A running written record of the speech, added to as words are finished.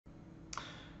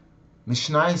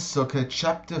Mishnayis Sukkah,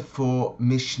 Chapter 4,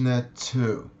 Mishnah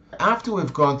 2. After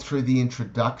we've gone through the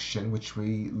introduction, which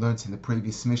we learnt in the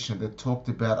previous Mishnah, that talked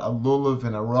about a Lulav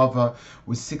and a Rava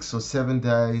with 6 or 7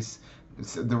 days,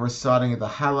 the reciting of the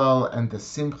Halal and the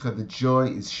Simcha, the joy,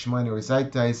 is Shemona, is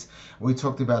 8 days. We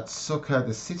talked about Sukkah,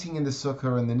 the sitting in the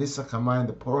Sukkah, and the Nisach HaMayim,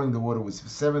 the pouring the water, was for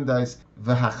 7 days.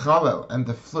 The Hachalel and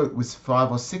the flute was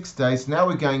 5 or 6 days. Now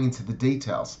we're going into the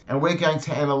details, and we're going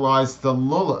to analyze the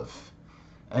Lulav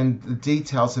and the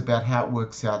details about how it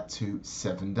works out to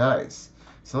 7 days.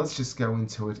 So let's just go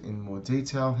into it in more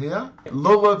detail here.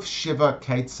 Lulav Shiva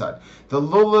Ketzad. The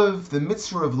Lulav, the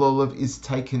mitzvah of Lulav, is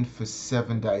taken for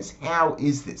 7 days. How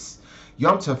is this?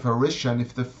 Yom Tov Harishon,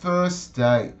 if the first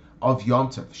day of Yom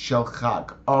Tov, Shel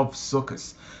Chag, of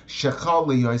Sukkot, Shechal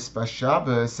Liyos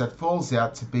B'Shabbos, that falls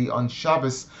out to be on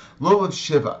Shabbos, Lulav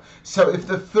Shiva. So if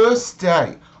the first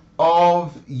day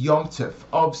of Yom Tov,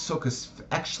 of Sukkot,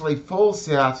 actually falls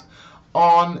out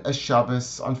on a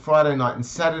Shabbos, on Friday night and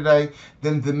Saturday,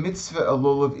 then the mitzvah of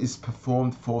Lulav is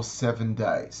performed for 7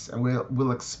 days. And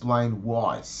we'll explain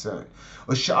why soon.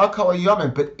 But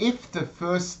if the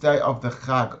first day of the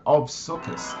Chag of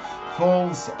Sukkot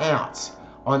falls out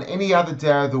on any other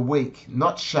day of the week,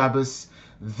 not Shabbos,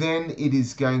 then it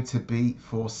is going to be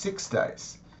for 6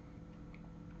 days.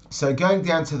 So going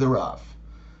down to the Rav,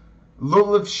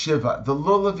 Lulav Shiva, the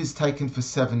Lulav is taken for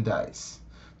 7 days.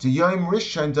 To Yom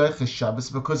Rishon Doiches Shabbos,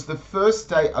 because the first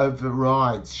day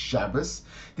overrides Shabbos.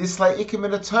 This Lei'ikim in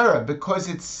the Torah, because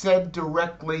it's said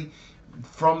directly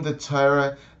from the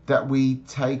Torah that we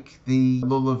take the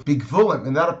Lulav B'Gvulim,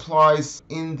 and that applies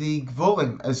in the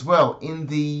Gvulim as well, in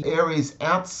the areas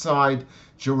outside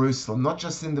Jerusalem, not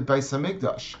just in the Beis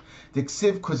HaMikdash. The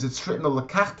Ksiv, because it's written,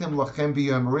 L'kachtem lachem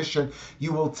b'yom rishon,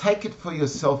 you will take it for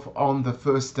yourself on the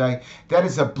first day. That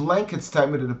is a blanket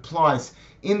statement. It applies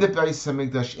in the Beis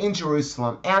HaMikdash, in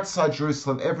Jerusalem, outside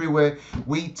Jerusalem, everywhere.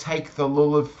 We take the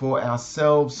Lulav for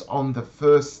ourselves on the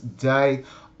first day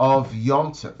of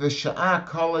Yom Tov. The Sha'ah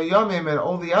Kol HaYomim, and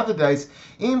all the other days,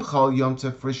 Im Chol Yom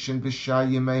Tov Rishon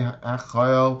B'Shah Yemei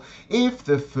HaChol, if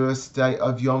the first day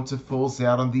of Yom Tov falls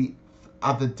out on the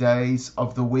other days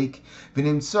of the week,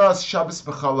 V'nimtzas Shabbos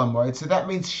B'Chol HaMoed, so that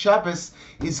means Shabbos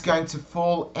is going to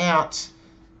fall out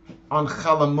on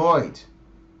Chol HaMoed.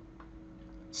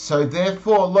 So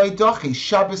therefore, Lo Dochi,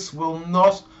 Shabbos will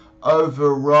not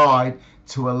override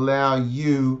to allow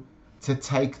you to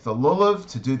take the Lulav,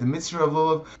 to do the mitzvah of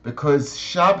Lulav, because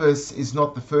Shabbos is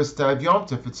not the first day of Yom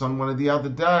Tov, it's on one of the other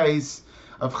days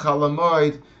of Chol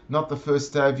HaMoed, not the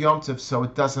first day of Yom Tov, so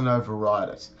it doesn't override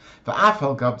it.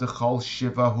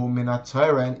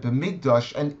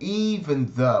 And even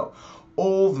though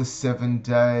all the 7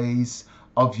 days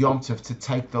of Yom Tov to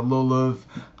take the Lulav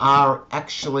are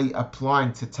actually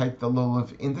applying to take the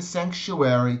Lulav in the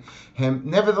sanctuary,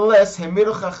 nevertheless, the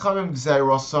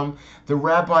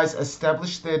rabbis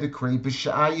established their decree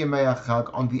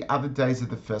on the other days of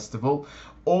the festival,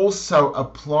 also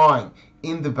applying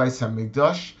in the Beis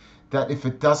HaMikdash, that if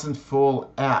it doesn't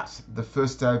fall out the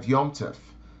first day of Yom Tov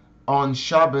on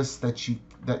Shabbos, that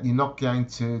you're not going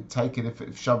to take it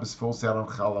if Shabbos falls out on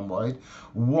Chol HaMoed.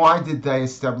 Why did they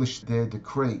establish their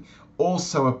decree?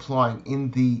 Also applying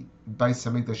in the Beis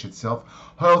HaMikdash itself.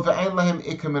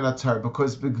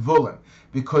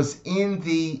 Because in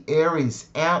the areas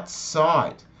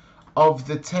outside of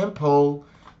the temple,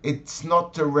 it's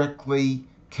not directly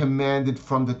commanded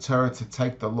from the Torah to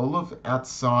take the Lulav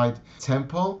outside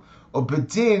temple. Or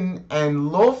bedin,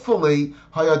 and lawfully,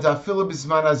 hayadafilu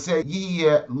bizman hazeh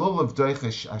yiyeh lulav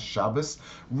doiches Shabbos.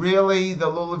 Really, the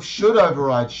lulav should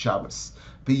override Shabbos.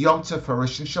 B'yom tov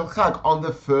harishon shel chag, on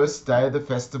the first day of the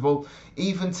festival.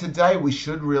 Even today, we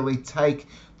should really take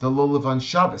the Lulav on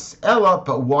Shabbos. Ella,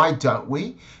 but why don't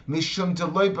we? Mishum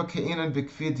deloi b'keinan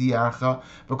b'kfir diarcha,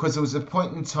 because there was a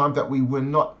point in time that we were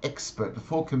not expert.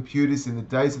 Before computers, in the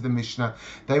days of the Mishnah,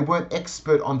 they weren't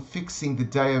expert on fixing the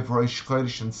day of Rosh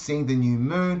Chodesh and seeing the new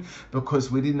moon, because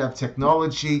we didn't have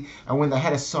technology, and when they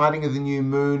had a sighting of the new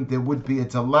moon, there would be a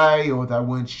delay, or they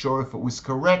weren't sure if it was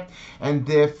correct, and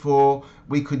therefore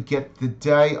we could get the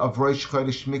day of Rosh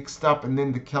Chodesh mixed up, and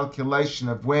then the calculation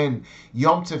of when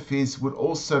Yom Tov is would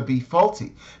also be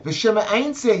faulty. V'shema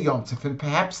ein zeh Yom Tov, and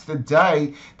perhaps the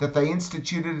day that they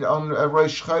instituted on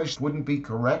Rosh Chodesh wouldn't be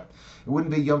correct. It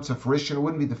wouldn't be Yom Tov Rishon. It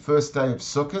wouldn't be the first day of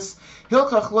Sukkot.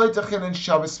 Hilchach lo yitachin and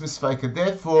Shabbos misfeika.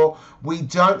 Therefore, we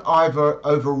don't either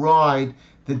override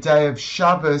the day of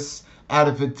Shabbos out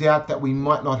of a doubt that we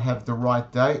might not have the right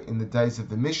day in the days of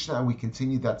the Mishnah, and we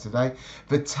continue that today.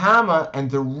 V'tama, and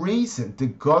the reason, the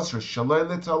Gozra, Shaloi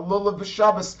Lita Lulav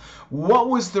b'Shabbos, what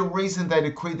was the reason they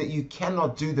decreed that you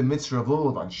cannot do the mitzvah of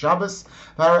Lulav on Shabbos?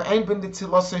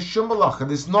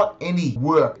 There's not any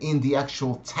work in the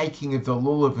actual taking of the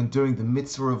Lulav and doing the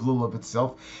mitzvah of Lulav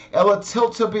itself. Ela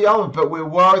tilta b'yalav, but we're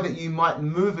worried that you might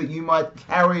move it, you might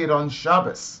carry it on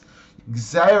Shabbos.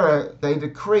 Gzeira, they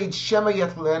decreed Shema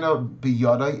Yetleno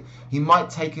biyodai. He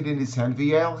might take it in his hand,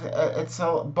 V'yel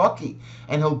etzel baki,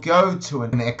 and he'll go to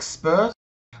an expert.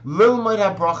 Lilmod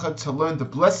habracha, to learn the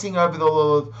blessing over the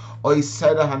lulav, or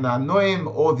Seder hananoim,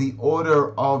 or the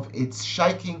order of its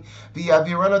shaking.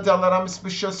 V'yavireno dalaramis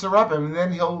b'shos harabim, and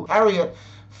then he'll carry it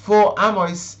for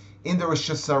amos in the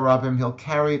Rishus Harabim. He'll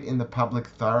carry it in the public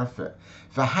thoroughfare.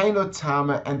 V'haino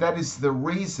tama, and that is the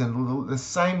reason, the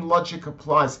same logic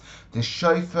applies. The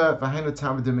shofar, v'haino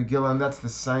tama the Megillah, and that's the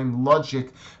same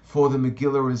logic for the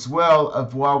Megillah as well,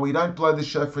 of why we don't blow the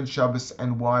shofar on Shabbos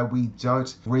and why we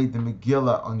don't read the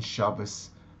Megillah on Shabbos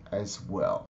as well.